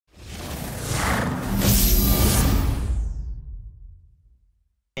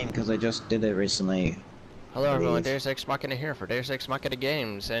because I just did it recently. Hello everyone, Deus Ex Machina here for Deus Ex Machina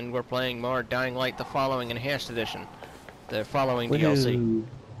Games, and we're playing more Dying Light the Following Enhanced Edition. The following DLC.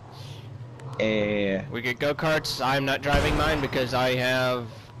 We get go-karts. I'm not driving mine because I have...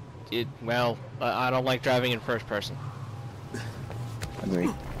 well, I don't like driving in first person.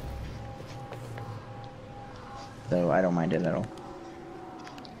 Agreed. Though I don't mind it at all.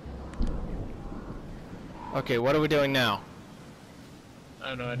 Okay, what are we doing now? I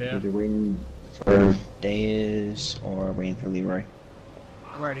have no idea. Either waiting for Deus or waiting for Leroy.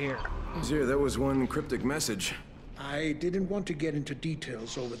 I'm right here. Zir, that was one cryptic message. I didn't want to get into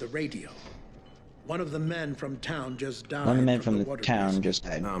details over the radio. One of the men from town just died. One of the men from the town crisis. just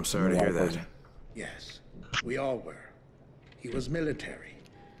died. Oh, I'm sorry to hear that. Yes, we all were. He was military,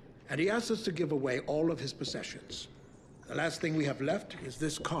 and he asked us to give away all of his possessions. The last thing we have left is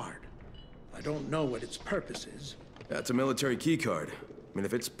this card. I don't know what its purpose is. That's a military key card. I mean,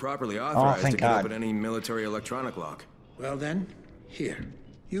 if it's properly authorized, thank it can God. open any military electronic lock. Well then, here,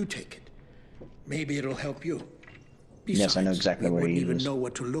 you take it. Maybe it'll help you. Besides, Yes, I know exactly we what wouldn't he even uses. know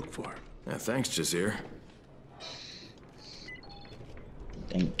what to look for. Yeah, thanks, Jazir.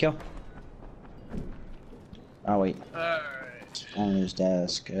 Thank you. Oh wait, Alright. on his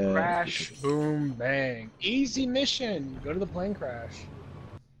desk. Crash, boom, bang. Easy mission. Go to the plane crash.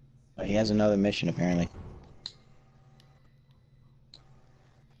 He has another mission apparently.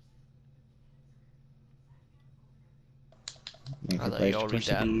 I thought you already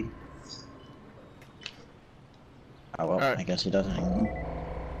did. Oh well, Alright. I guess he doesn't anymore.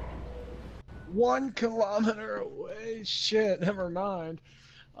 1 kilometer away. Shit, never mind.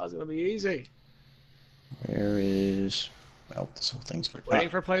 That was gonna be easy. Where is... Well, this whole thing's for... Waiting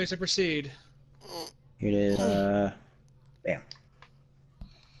for players to proceed. Here it is, bam.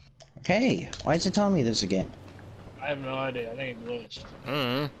 Okay, why is it telling me this again? I have no idea. I think it glitched.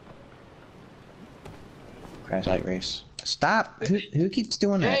 Mm-hmm. Crash light race. Stop! Who keeps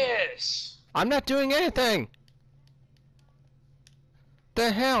doing that? Yes! I'm not doing anything! The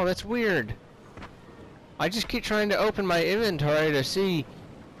hell, that's weird. I just keep trying to open my inventory to see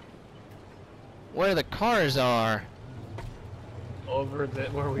where the cars are. Over the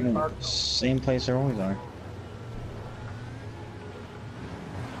where we parked. Same place they always are.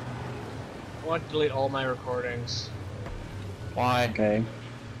 I want to delete all my recordings. Why? Okay.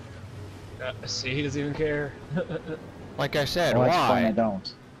 See, he doesn't even care. Like I said, Well, that's fine, I why?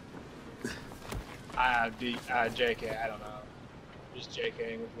 don't. JK, I don't know. Just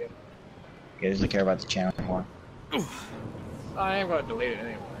JKing with you. He doesn't care about the channel anymore. I am going to delete it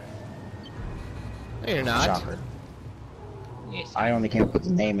anyway. No, you're not. Shocker. Yes. I only came up with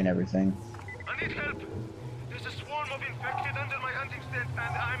the name and everything. I need help. There's a swarm of infected under my hunting stand, and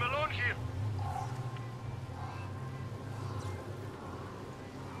I'm alone here.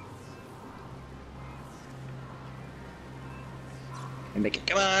 And make it.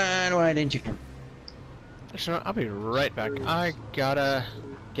 Come on! Why didn't you come? Actually, I'll be right back. I gotta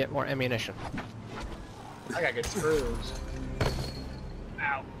get more ammunition. I gotta get screws.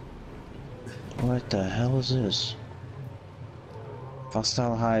 Ow. What the hell is this?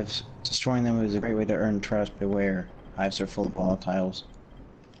 Hostile hives. Destroying them is a great way to earn trust. Beware. Hives are full of volatiles.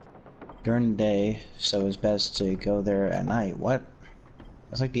 During the day, so it's best to go there at night. What?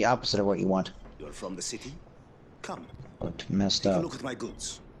 That's like the opposite of what you want. You're from the city? Come, Looked messed take a up. look at my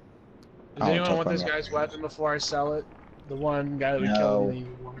goods. Does I'll anyone take want this one, yeah. guy's weapon before I sell it? The one guy that we No. killed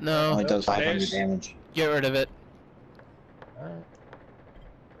in the... No. Only does 500 There's- damage. Get rid of it. Alright.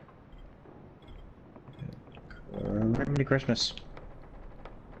 Merry Christmas.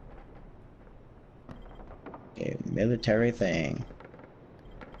 A military thing.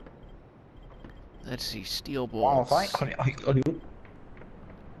 Let's see, steel Oh, bolts.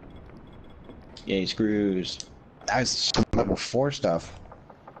 Yay, screws. That's some level 4 stuff.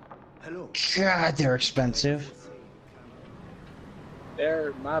 Hello. God, they're expensive.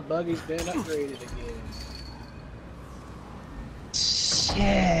 There, my buggy's been upgraded again.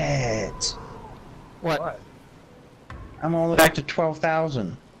 Shit. What? I'm all the way back to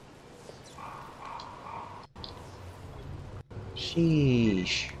 12,000.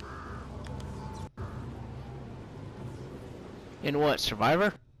 Sheesh. In what,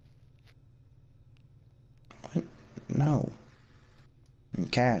 Survivor? What? No. In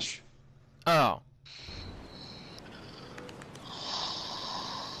cash. Oh.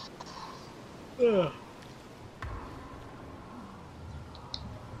 Ugh.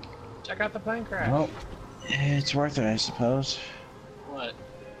 Check out the plane crash. Well, it's worth it, I suppose. What?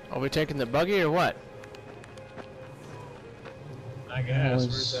 Are we taking the buggy or what? I guess.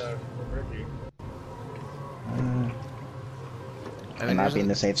 was- Where's Ricky? I mean, I'm not there's being in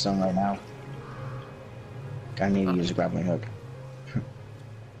the safe zone right now. I need to use a grappling hook.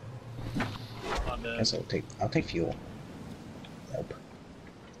 Guess I'll take fuel. Nope.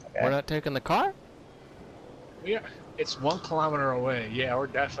 Okay. We're not taking the car? Yeah, it's 1 kilometer away. Yeah, we're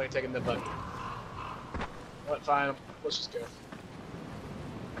definitely taking the buggy. What? Fine. Let's just go. You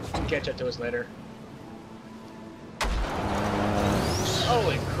can catch up to us later.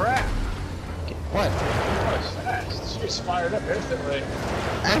 Holy crap! What? That was fast. She just fired up instantly.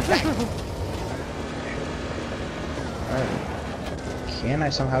 Alright. Can I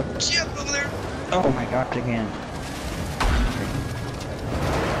somehow jump over there? Oh my gosh, I can.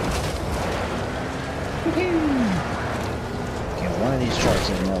 Okay, one of these trucks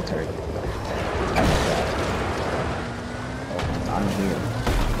is military. I know that. Oh, I'm here.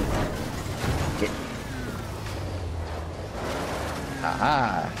 Get. Aha!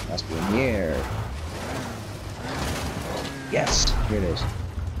 Must be in here. Yes, here it is.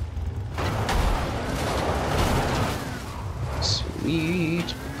 Sweet.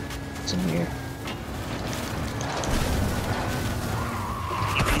 What's in here?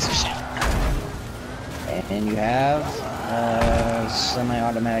 You piece of shit. And you have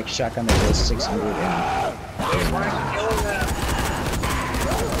semi-automatic shotgun that does 600 and...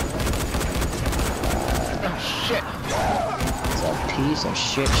 Oh shit! It's a piece of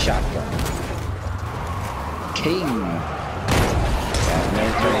shit shotgun. King.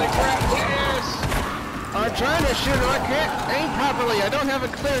 I'm trying to shoot him. I can't aim properly. I don't have a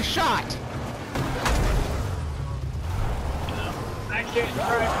clear shot. I can't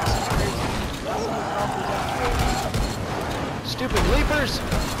drive. Stupid leapers!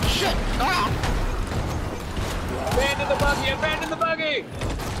 Shit! Ah! Abandon the buggy! Abandon the buggy!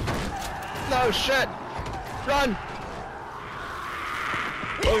 No shit! Run!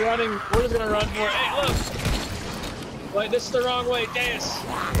 We're running. We're just gonna run for it. Hey, look! Wait, this is the wrong way, Deus.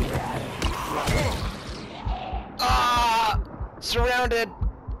 Ah! Surrounded!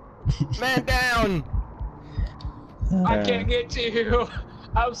 Man down! I can't get to you.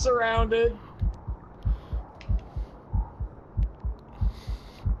 I'm surrounded.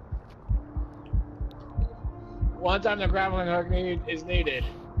 One time the grappling hook is needed.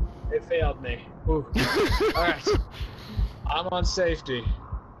 It failed me. Ooh. Alright. I'm on safety.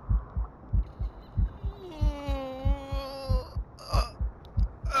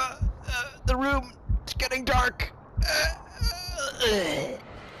 The room is getting dark.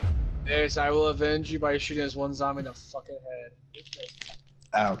 Yes, I will avenge you by shooting this one zombie in the fucking head.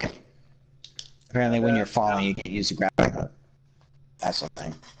 Oh, okay. Apparently when you're falling, you can use the grappling hook. That's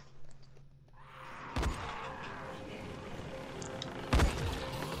something.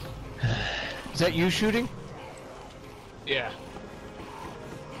 Is that you shooting? Yeah.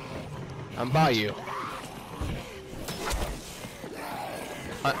 I'm by you.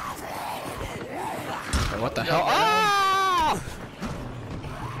 What the hell? Ah!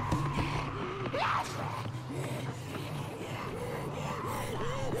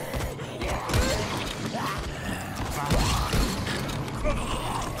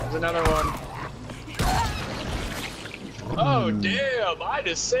 There's another one. Oh damn! I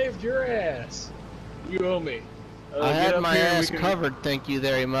just saved your ass. You owe me. I get had up my here, ass covered, thank you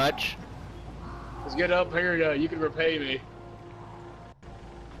very much. Let's get up here. You can repay me.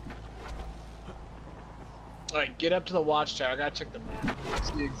 Alright, get up to the watchtower. I gotta check the map.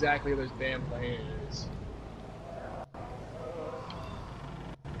 See exactly where this damn plane is.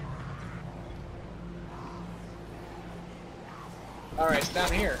 Alright, it's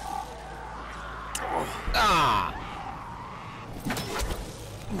down here. Ah!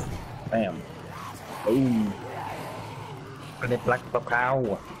 Bam. Boom. The black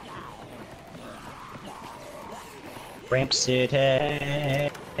cow. Ramp City.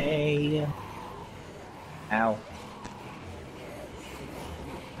 Ow.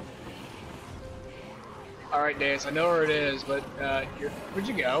 Alright, Dance, I know where it is, but where'd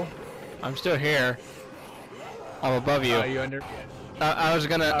you go? I'm still here. I'm above you. Are you under? I was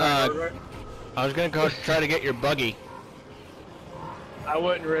gonna go try to get your buggy. I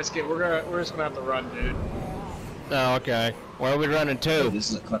wouldn't risk it. We're just gonna have to run, dude. Oh, okay. Where are we running to? This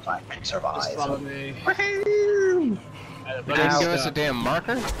is a clip I can survive. Just follow me. You didn't give us a damn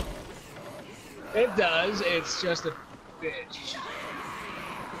marker? It does. It's just a bitch.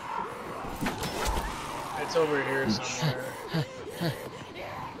 It's over here somewhere.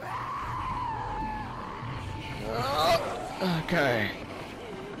 Okay.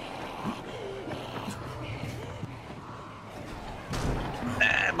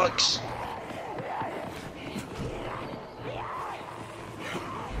 Books.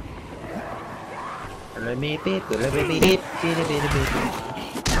 Get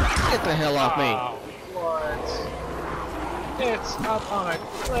the hell off me! Oh, what? It's up on a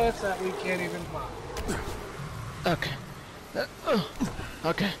cliff that we can't even climb. Okay.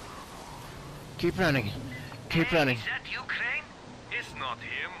 Okay. Keep running. Keep running. Is that you, Crane? It's not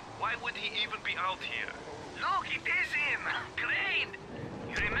him. Why would he even be out here? Look, it is him! Crane!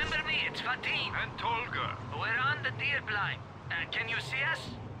 You remember me? It's Fatin. And Tolga. We're on the deer blind. Can you see us?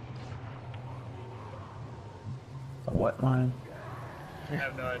 What line? I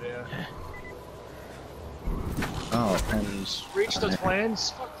have no idea. Oh, apparently Reach the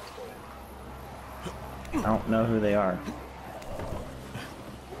twins? Fuck the I don't know who they are.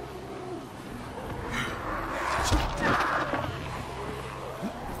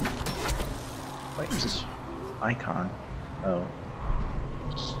 What is this icon? Oh.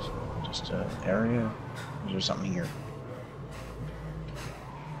 Just an area? Is there something here?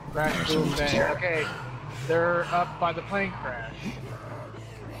 Crash, boom, bang. Okay, they're up by the plane crash.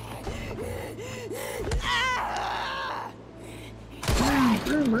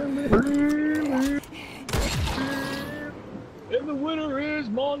 And the winner is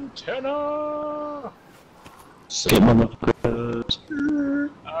Montana!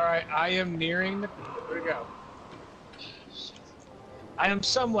 Alright, I am nearing the... Where'd it go? I am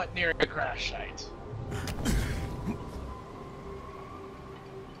somewhat near the crash site.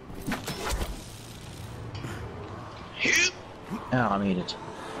 Oh, I made it.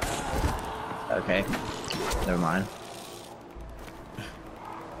 Okay. Never mind.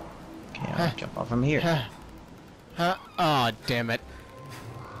 Okay, I'll jump off from here. Oh, damn it.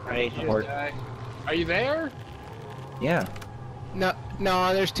 Right, Are you there? yeah.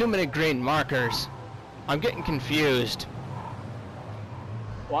 No, there's too many green markers. I'm getting confused.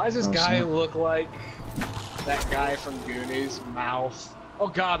 Why does this Oh, guy snap. look like that guy from Goonies' mouth? Oh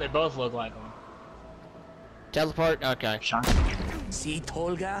god, they both look like him. Teleport? Okay. Shot. See,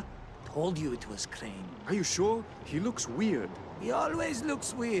 Tolga? Told you it was Crane. Are you sure? He looks weird. He always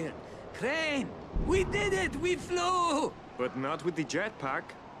looks weird. Crane! We did it! We flew! But not with the jetpack.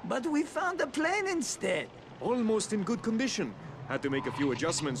 But we found a plane instead. Almost in good condition. Had to make a few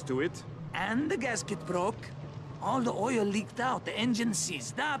adjustments to it. And the gasket broke. All the oil leaked out. The engine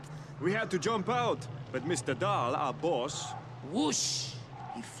seized up. We had to jump out. But Mr. Dahl, our boss... Whoosh!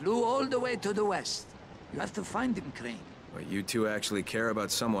 He flew all the way to the west. You have to find him, Crane. But you two actually care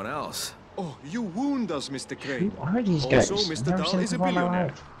about someone else. Oh, you wound us, Mr. Crane. Who are these guys? Also, I've Mr. never Dahl seen is a them before in my billionaire.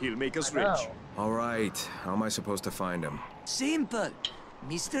 life. He'll make us I rich. know. All right. How am I supposed to find him? Simple.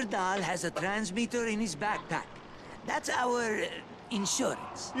 Mr. Dahl has a transmitter in his backpack. That's our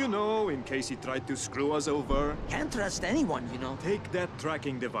insurance. You know, in case he tried to screw us over. Can't trust anyone, you know. Take that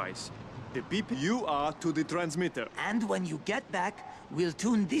tracking device. The beep you are to the transmitter. And when you get back, we'll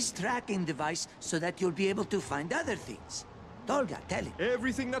tune this tracking device so that you'll be able to find other things. Tolga, tell him.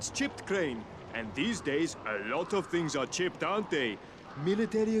 Everything that's chipped, Crane. And these days, a lot of things are chipped, aren't they?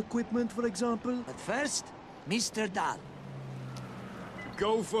 Military equipment, for example? But first, Mr. Dahl.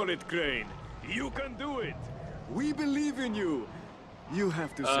 Go for it, Crane. You can do it. We believe in you. You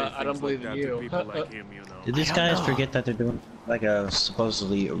have to say things I don't like believe in that you. to people like him, you know. Did these I don't guys know. forget that they're doing like a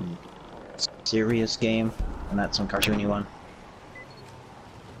supposedly serious game and not some cartoony one?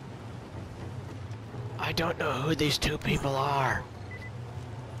 I don't know who these two people are.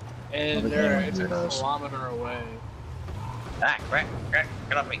 And Well, they're, the it's a game knows. kilometer away. Ah, crap,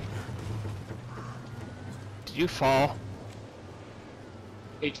 get off me. Did you fall?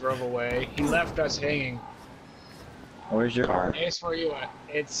 He drove away. He left us hanging. Where's your car? As for you,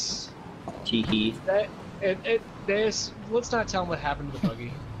 it's Tee-hee. that this. Let's not tell him what happened to the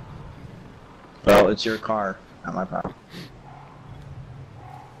buggy. Well, it's your car, not my problem.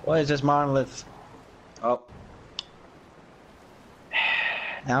 What is this monolith? Oh.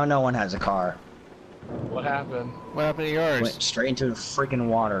 Now no one has a car. What happened? What happened to yours? Went straight into the freaking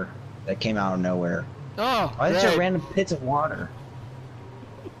water that came out of nowhere. Oh, Why is there great. random pits of water?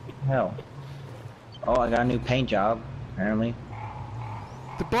 Hell. Oh, I got a new paint job, apparently.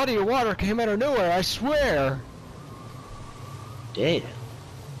 The body of water came out of nowhere, I swear. Did.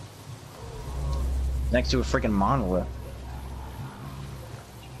 Next to a freaking monolith.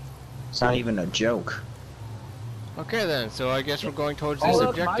 It's not even a joke. Okay then, so I guess we're going towards this Oh,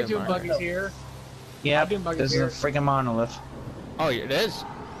 look, my objective dune marker. buggy's here. Yeah, I've been bugging this here. is a freaking monolith. Oh, it is?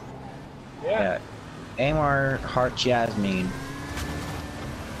 Yeah. Amar Heart Jasmine.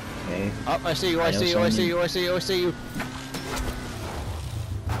 Okay. Oh, I see you, I I know see you, I someone see in- you, I see you, I see you.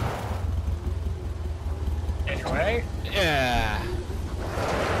 Anyway, Yeah.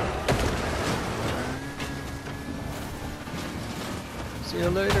 See you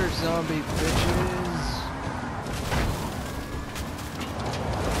later, zombie bitches.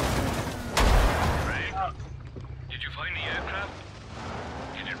 find the aircraft?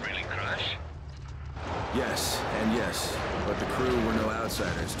 Did it really crash? Yes, and yes. But the crew were no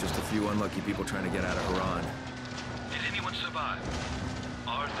outsiders, just a few unlucky people trying to get out of Haran. Did anyone survive?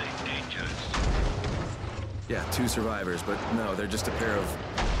 Are they dangerous? Yeah, 2 survivors, but no, they're just a pair of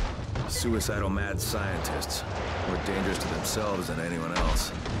suicidal mad scientists. More dangerous to themselves than anyone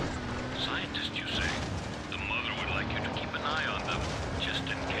else. Scientists, you say? The mother would like you to keep an eye on them, just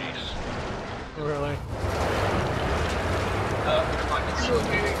in case. Really? Come on, it's still a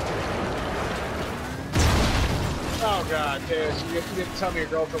meeting. Oh god, dude, you didn't tell me your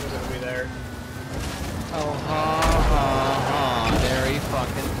girlfriend was gonna be there. Oh, ha, ha, ha. Very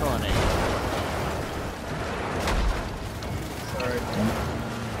fucking funny. Sorry.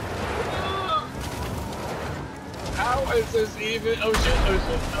 How is this even? Oh shit, oh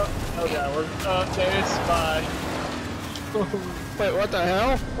shit. Oh god, we're there's spy. Wait, what the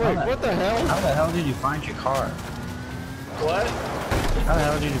hell? Wait, what the hell? How the hell did you find your car? What? How the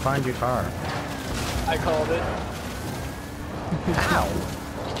hell did you find your car? I called it. How?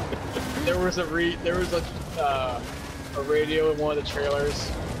 There was a radio in one of the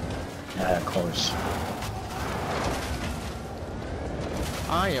trailers. Yeah, of course.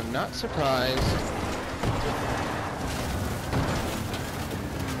 I am not surprised.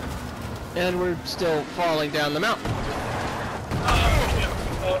 And we're still falling down the mountain.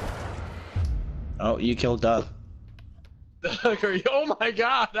 Oh, you killed Doug. Doug, are you? Oh my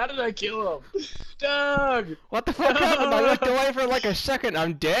god, how did I kill him? Doug! What the fuck happened? I looked away for like a second.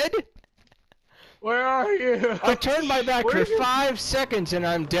 I'm dead? Where are you? I turned my back for 5 seconds and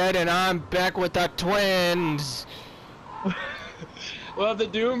I'm dead and I'm back with the twins. Well, the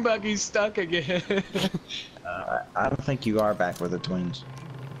Doom buggy's stuck again. I don't think you are back with the twins.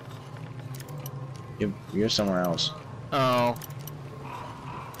 You're somewhere else. Oh.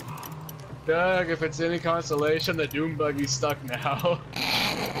 Doug, if it's any consolation, the Doom buggy's stuck now.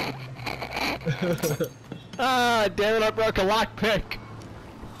 Ah, damn it, I broke a lockpick.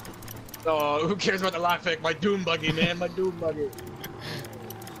 Oh, who cares about the lockpick? My Doom buggy, man, my Doom buggy.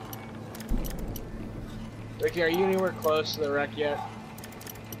 Ricky, are you anywhere close to the wreck yet?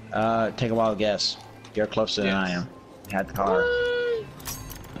 Take a wild guess. You're closer than I am. You had the car.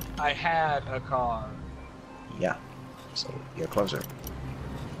 I had a car. Yeah. So you're closer.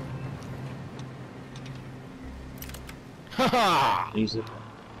 Haha! Use it.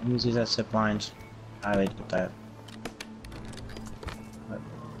 Use these as zip lines. I would put that. But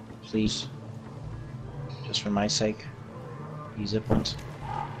please. Just for my sake. Use zip lines.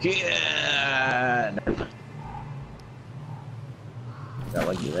 Yeah. Got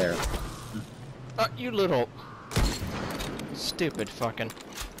like you there. You little stupid fucking.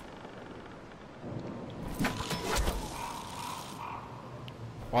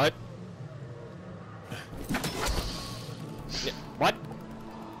 What? Yeah, what?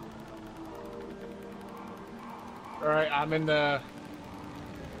 Alright, I'm in the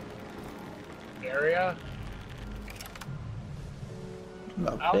area. I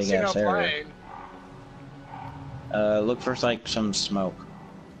don't Big see no ass area. plane. Look for like some smoke.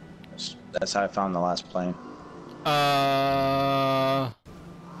 That's how I found the last plane.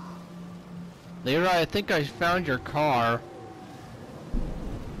 Leroy, I think I found your car.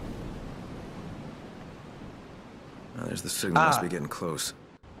 Oh, there's the signal. Must be getting close.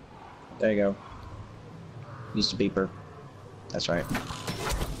 There you go. Use the beeper. That's right.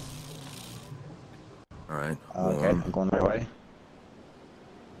 All right. Okay, I'm going the right way.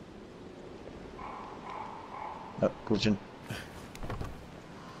 Oh, glitching.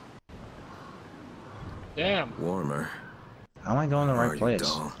 Damn. Warmer. How am I going the Where are right you, place?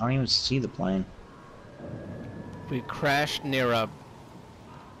 doll? I don't even see the plane. We crashed near a...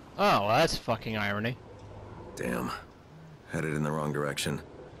 Oh, well, that's fucking irony. Damn. Headed in the wrong direction.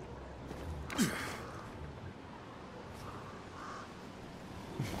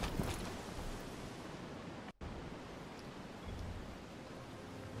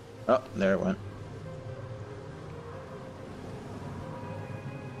 Oh, there it went.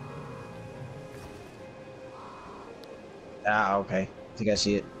 Ah, okay. I think I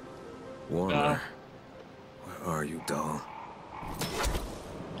see it. Warmer. Where are you, doll?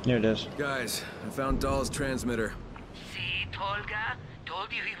 Here it is. Guys, I found Doll's transmitter. See, Tolga?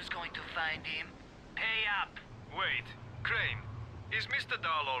 Told you he was going to find him. Pay up! Wait, Crane, is Mr.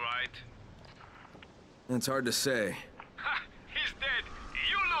 Dahl alright? It's hard to say. Ha! He's dead!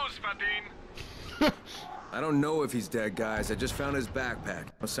 You lose, Fatin! I don't know if he's dead, guys. I just found his backpack.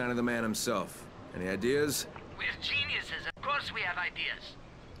 No sign of the man himself. Any ideas? We're geniuses. Of course we have ideas.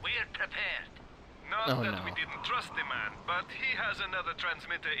 We're prepared. Not Oh, that no. we didn't trust the man, but he has another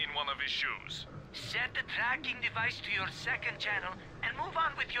transmitter in one of his shoes. Set the tracking device to your second channel and move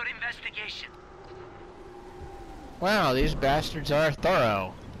on with your investigation. Wow, these bastards are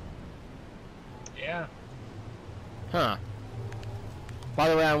thorough. Yeah. Huh. By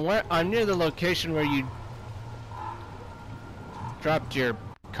the way, I'm near the location where you dropped your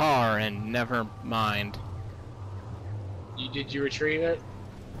car, and never mind. Did you retrieve it?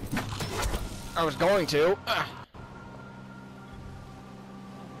 I was going to.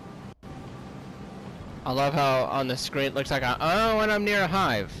 I love how on the screen it looks like oh, and I'm near a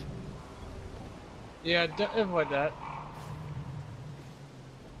hive. Yeah, avoid that.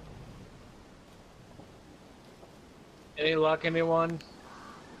 Any luck, anyone?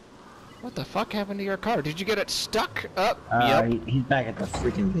 What the fuck happened to your car? Did you get it stuck up? Yep. He's back at the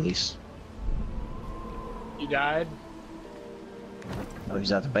freaking base. You died? Oh,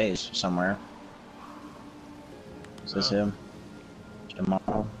 he's at the base somewhere. Is this him?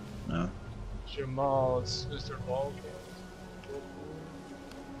 Jamal? No. Jamal, it's Mr. Baldwin.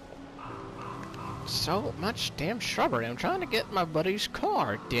 So much damn shrubbery. I'm trying to get my buddy's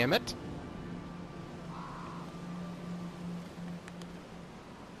car, damn it.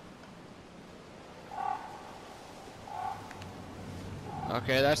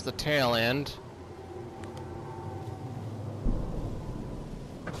 Okay, that's the tail end.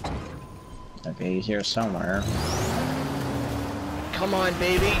 Okay, he's here somewhere. Come on,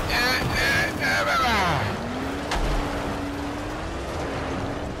 baby.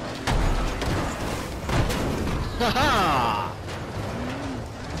 Ha-ha!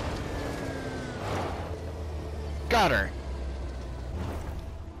 Got her.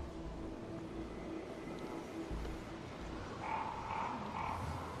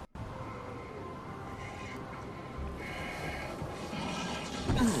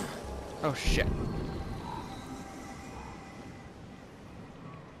 Oh shit.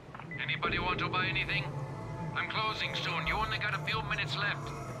 Anybody want to buy anything? I'm closing soon. You only got a few minutes left.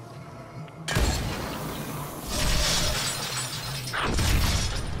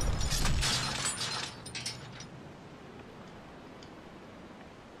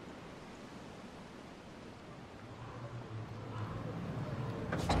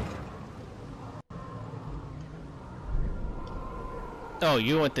 Oh,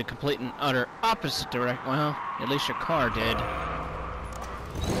 you went the complete and utter opposite direction. Well, at least your car did.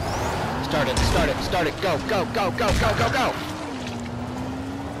 Start it, start it, start it. Go, go, go, go, go, go, go!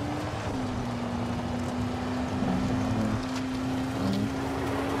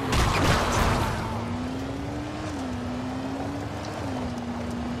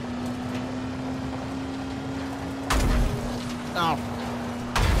 Ow.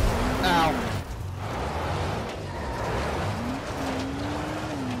 Ow.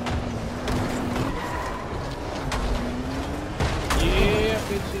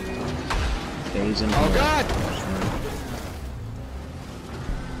 Days in Oh god!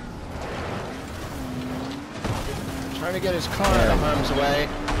 Trying to get his car out of harm's way.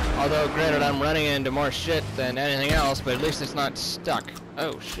 Although, granted, I'm running into more shit than anything else, but at least it's not stuck.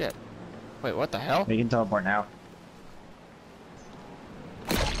 Oh shit. Wait, what the hell? We can teleport now.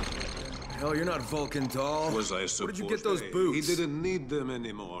 Hell, you're not Vulcan doll. Was I Where supposed did you get those to? boots? He didn't need them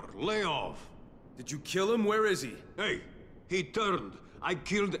anymore. Lay off. Did you kill him? Where is he? Hey, he turned. I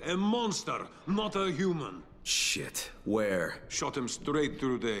killed a monster, not a human. Shit. Where? Shot him straight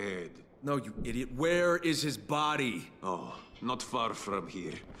through the head. No, you idiot. Where is his body? Oh, not far from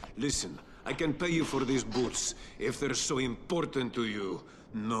here. Listen, I can pay you for these boots. If they're so important to you,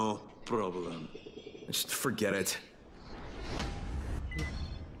 no problem. Just forget it.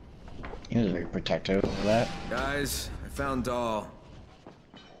 He was very protective of that. Guys, I found Doll.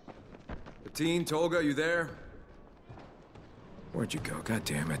 15, Tolga, you there? Where'd you go? God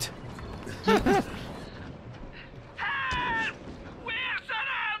damn it. Help! We're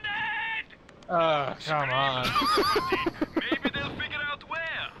surrounded! Come on. Maybe they'll figure out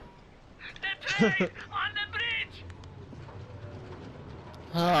where. The train on the bridge.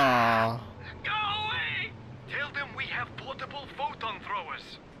 Oh. Go away! Tell them we have portable photon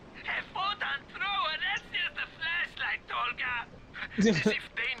throwers. A photon thrower? That's just a flashlight, Tolga. As if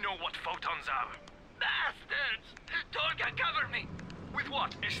they know what photons are. Bastards! Tolga, cover me! With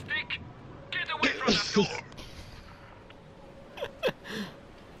what? A stick? Get away from the door!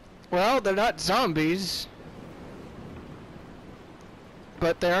 Well, they're not zombies.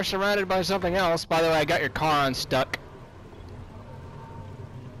 But they are surrounded by something else. By the way, I got your car unstuck.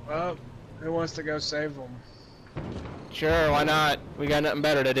 Well, who wants to go save them? Sure, why not? We got nothing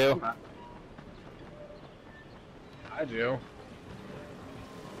better to do. I do.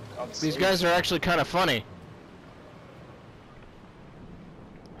 These guys are actually kind of funny.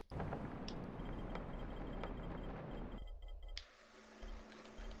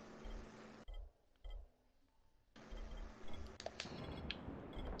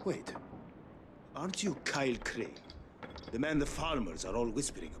 Wait. Aren't you Kyle Crane? The man the farmers are all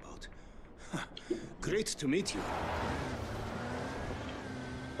whispering about. Great to meet you.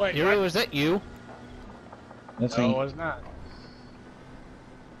 Wait, Hero, is that you? That's no, me. it was not.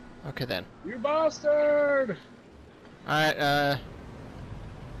 Okay then. You bastard! Alright,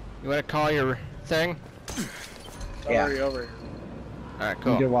 you wanna call your thing? Yeah. Sorry, over here. Alright, You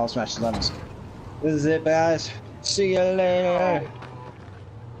cool. do wall smash lemons. This is it, guys. See you later.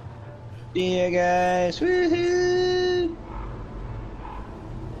 See you guys. Woohoo!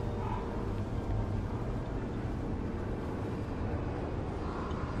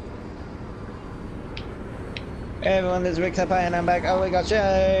 Hey everyone, this is Rick Senpai and I'm back. Oh my gosh,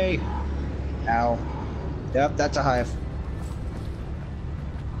 yay! Ow. Yep, that's a hive.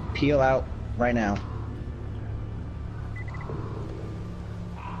 Peel out right now.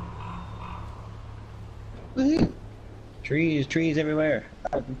 Woohoo! Trees, trees everywhere.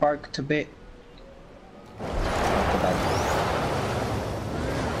 I can park to bit.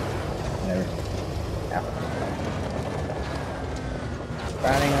 Whatever. Ow.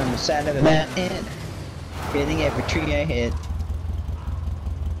 Riding on the side of a mountain. Hitting every tree I hit.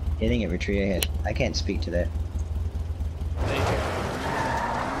 Hitting every tree I hit. I can't speak to that.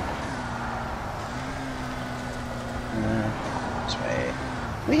 This way.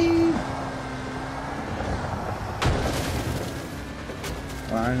 Whee!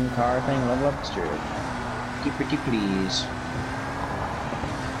 One car thing, level up the pretty please.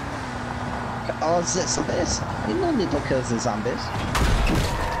 Oh, is this zombies? You know little cousin zombies.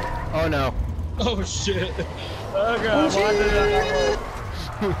 Oh no. Oh shit! Oh god, Oh, why did shit.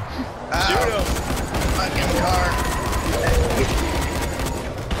 Shoot him! Fucking car!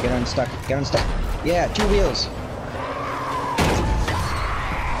 Get unstuck, get unstuck. Yeah, 2 wheels.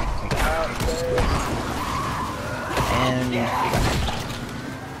 And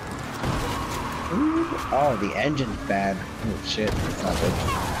oh, the engine's bad. Oh shit, that's not good.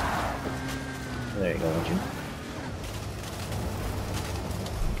 There you go, engine.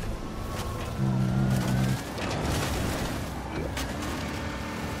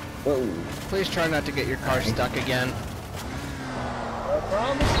 Whoa. Please try not to get your car stuck again. No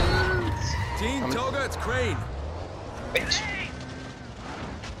promises! Team Toga, it's Crane. Bitch.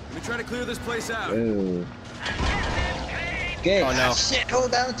 Let me try to clear this place out. Whoa. Okay. Oh no. Shit,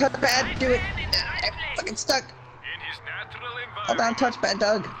 hold down the touchpad, do it. I'm fucking stuck. In his natural Hold down environment. touchpad,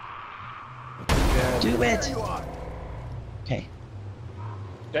 Doug. Do it. Okay.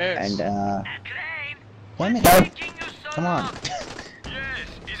 Dance. And Crane, damn it. taking you so Come on. long? Yes,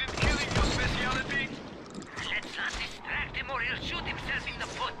 isn't killing your specialty? Let's not distract him or he'll shoot himself in the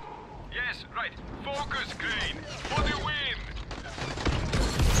foot. Yes, right. Focus, Crane. For the win.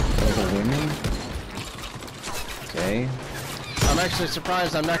 There's a winning. Okay. I'm actually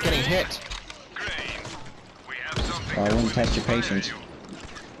surprised I'm not getting hit. Crane, we have something Well, I that wouldn't will test your inspire patience. you.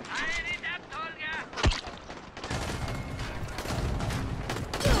 Fire it up, Tolga.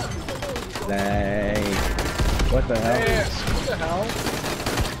 Like, what the hell? Yes, what the hell?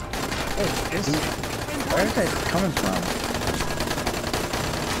 Where is that coming from?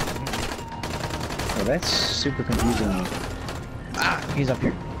 Oh, that's super confusing. Ah, he's up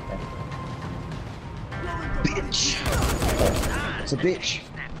here. Okay. Bitch! Oh, it's a bitch.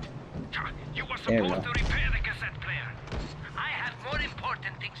 You were There we supposed go. to repair the cassette player. I have more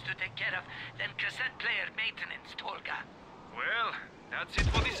important things to take care of than cassette player maintenance, Tolga. Well, that's it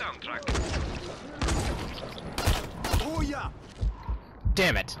for the soundtrack. Oh yeah.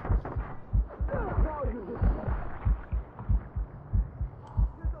 Damn it.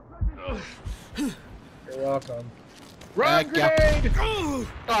 You're welcome. Run, yeah. grenade!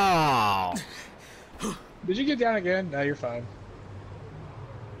 Oh. Did you get down again? No, you're fine.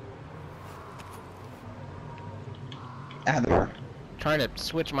 Ah, there. Trying to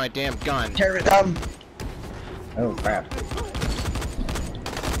switch my damn gun. Terrorism! Oh, crap.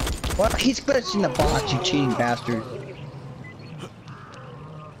 What? He's glitching the box, you cheating bastard.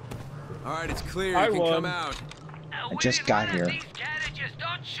 All right, it's clear. I You can won. come out. I just got here. These carriages,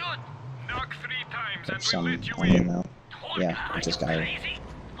 don't shoot. Knock 3 times and Some, we'll let you I don't in. know. Tolga, Yeah, I are just you got here. crazy?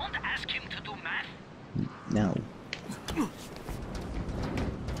 Don't ask him to do math. No.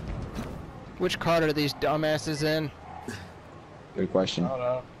 Which card are these dumbasses in? Good question. I don't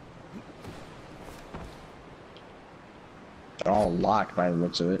know. They're all locked by the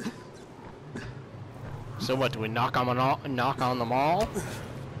looks of it. So what, do we knock on them all?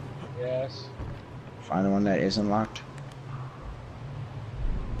 Yes. Find the one that isn't locked.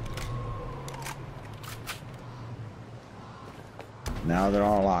 Now they're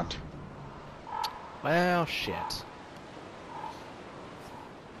all locked. Well, shit.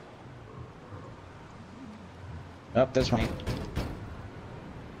 Up this way.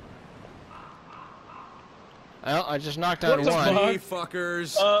 Well, I just knocked out What the one. fuck? Hey,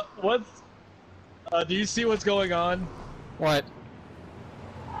 fuckers. What's... do you see what's going on? What?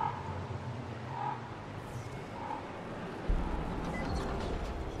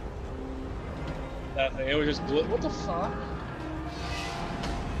 Nothing. It was just blue. What the fuck?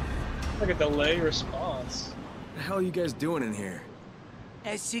 Like a delay response. What the hell are you guys doing in here?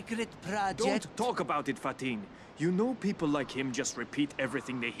 A secret project. Don't talk about it, Fatin. You know people like him just repeat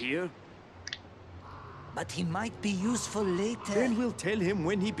everything they hear? But he might be useful later. Then we'll tell him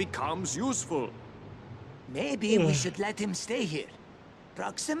when he becomes useful. Maybe we should let him stay here.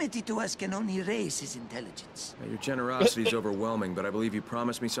 Proximity to us can only raise his intelligence. Your generosity is overwhelming, but I believe you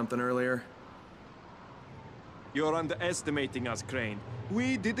promised me something earlier. You're underestimating us, Crane.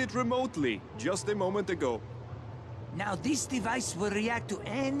 We did it remotely, just a moment ago. Now this device will react to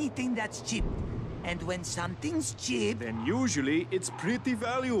anything that's cheap. And when something's cheap... Then usually it's pretty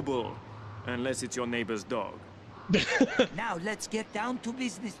valuable. Unless it's your neighbor's dog. Now let's get down to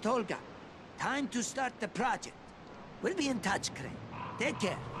business, Tolga. Time to start the project. We'll be in touch, Crane. Take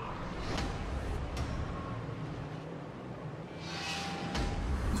care.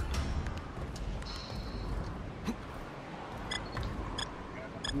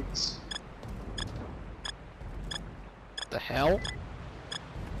 The hell?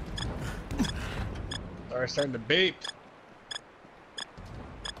 Sorry, starting to beep.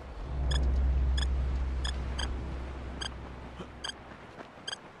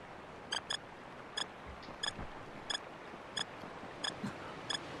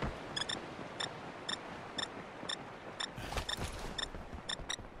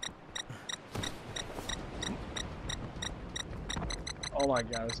 Oh my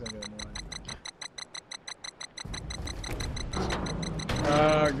god, this is gonna be annoying.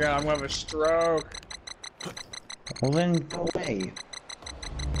 Oh god, I'm gonna have a stroke. Well then, go away.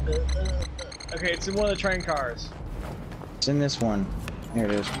 Okay, it's in one of the train cars. It's in this one. Here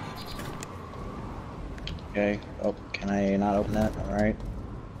it is. Okay. Oh, can I not open that? Alright.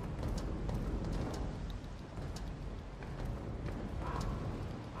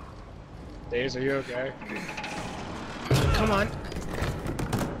 Daze, are you okay? Come on.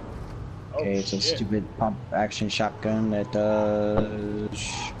 Okay, it's a stupid pump action shotgun that does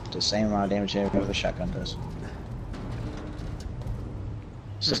the same amount of damage every other shotgun does.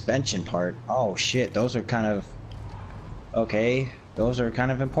 Suspension part. Oh shit, those are kind of... Okay, those are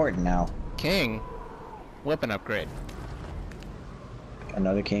kind of important now. King. Weapon upgrade.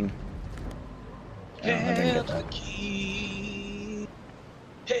 Another king. I don't know if I can get that. King,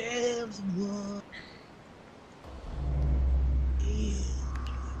 have the one.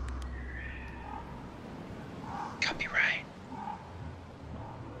 Copyright.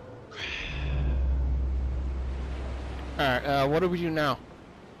 Alright, what do we do now?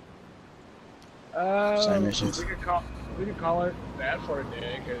 Side missions. We could call it that for a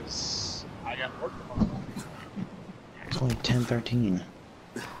day, because I got work tomorrow. It's only 10:13.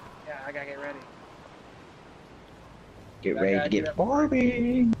 Yeah, I gotta get ready. Get ready to get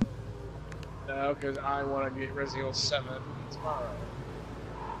farming. No, because I want to get Resident Evil 7 tomorrow.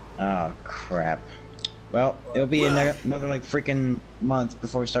 Oh crap. Well, it'll be another like freaking month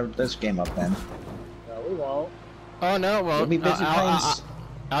before we start this game up then. No, we won't. Oh no, it won't. We'll be busy playing.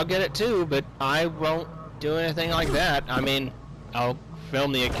 I'll get it too, but I won't do anything like that. I mean, I'll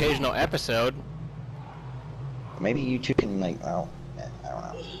film the occasional episode. Maybe you two can like, well, I don't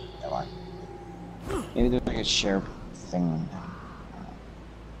know. Never mind. Maybe there's like a share thing.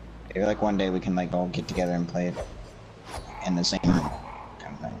 Maybe like one day we can like all get together and play it in the same kind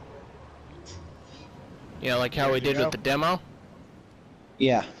of thing. Yeah, like how we did with the demo.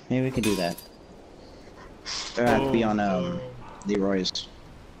 Yeah, maybe we could do that. It'll have to be on Leroy's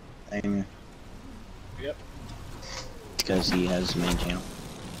thing. Yep. Because he has the main channel.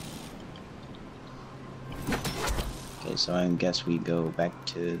 Okay, so I guess we go back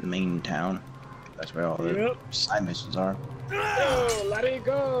to the main town. That's where all the side missions are. No, let it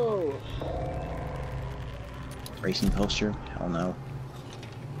go. Racing poster? Hell no.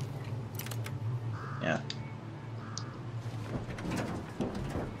 Yeah.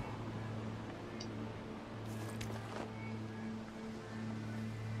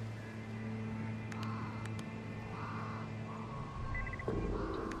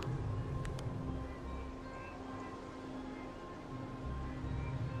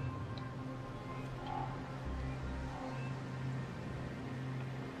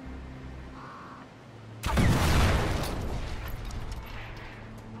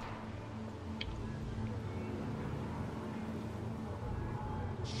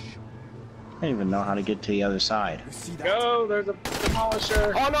 don't even know how to get to the other side. Go, there's a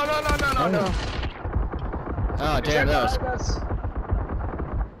demolisher. Oh no. Oh damn those.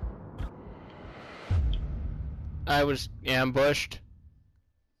 I was ambushed.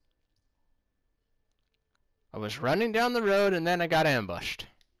 I was running down the road and then I got ambushed.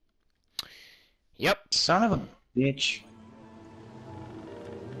 Yep. Son of a bitch.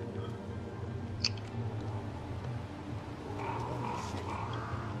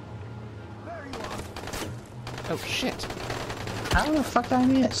 Oh shit. How the fuck did I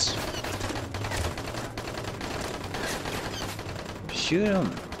miss? Shoot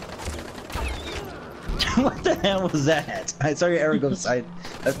him. What the hell was that? I saw your arrow go side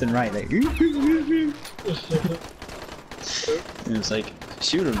left and right. Like, it was like,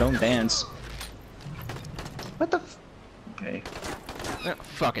 shoot him, don't dance. What the f— okay.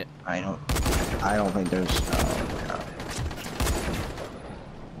 Fuck it. I don't think there's— oh god.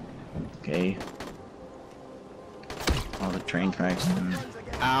 Okay. All the train tracks and—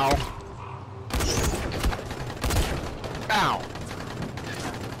 Ow. Ow.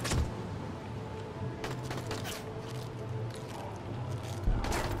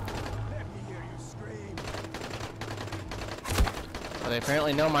 Well, they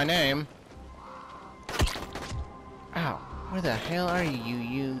apparently know my name. Ow. Where the hell are you?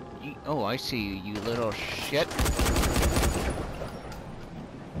 You oh, I see you, you little shit.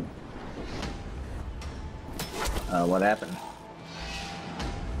 What happened?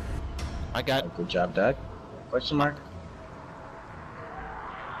 I got— oh, good job, Doug. Question mark?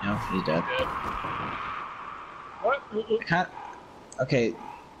 No, he's dead. What? Okay,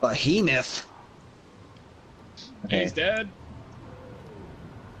 Behemoth. Okay. He's dead.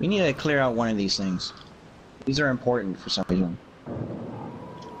 We need to clear out one of these things. These are important for some reason.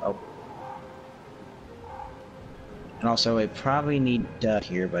 Oh. And also, I probably need Doug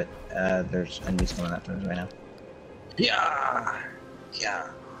here, but there's enemies coming after us right now. Yeah. Yeah.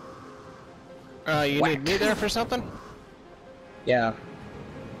 You Whack. need me there for something? Yeah.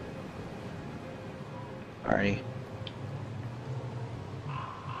 Alrighty.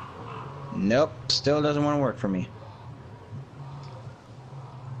 Nope. Still doesn't want to work for me.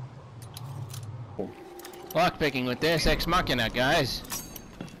 Lockpicking with this Ex Machina, guys.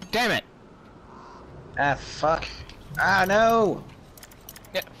 Damn it! Ah, fuck. Ah, no!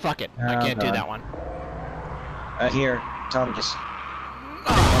 Yeah, fuck it. Oh, I can't do God. that one. Here. Tell me just—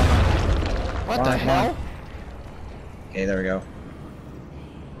 What Come the on, come hell? okay, there we go.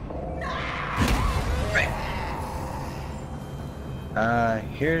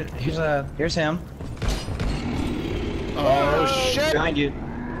 Here's him. Oh shit! Behind you.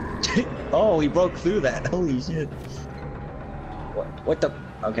 Oh, he broke through that. Holy shit. What the—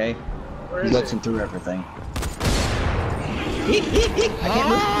 okay. Where He is looks he? him through everything. I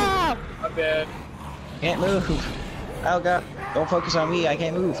Ah! I'm dead. can't move. Oh god. Don't focus on me. I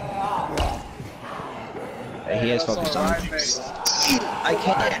can't move. Hey, he is focused on me. I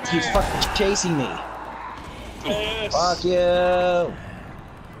can't. He's fucking chasing me. Yes. Fuck you.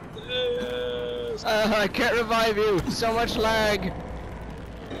 Yes. I can't revive you. So much lag.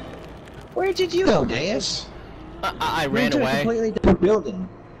 Where did you go, Deus? I You ran went to a away. completely different building.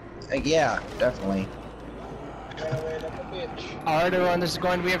 Yeah, definitely. Alright everyone, this is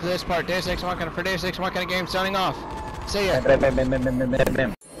going to be it for this part. Deus Ex Machina for Deus Ex Machina Games signing off. See ya.